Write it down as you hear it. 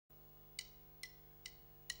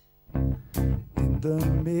the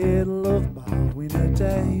middle of my winter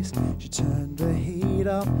days, she turned the heat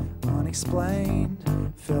up unexplained.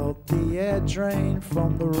 Felt the air drain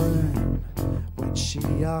from the room when she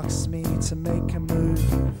asked me to make a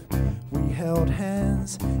move. We held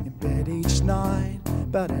hands in bed each night,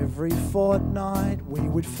 but every fortnight we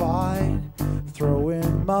would fight,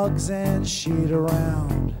 throwing mugs and shit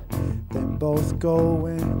around, then both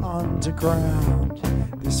going underground.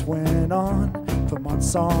 This went on for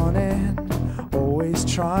months on end, always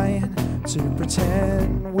trying to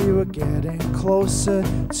pretend we were getting closer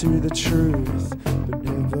to the truth, but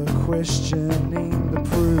never questioning the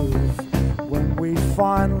proof. When we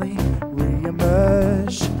finally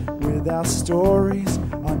re-emerged with our stories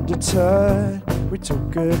undeterred, we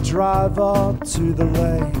took a drive up to the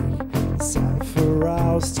lake, sat for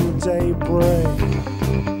hours till daybreak.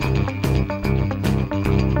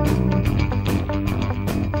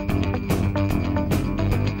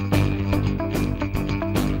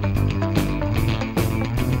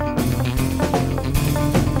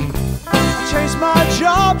 My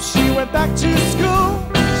job, she went back to school.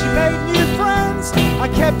 She made new friends, I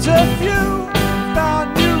kept a few.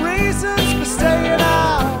 Found new reasons for staying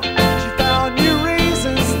out. She found new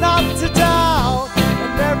reasons not to doubt.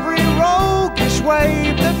 And every roguish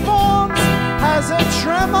wave that forms has a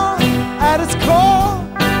tremor at its core.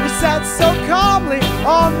 We sat so calmly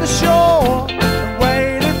on the shore.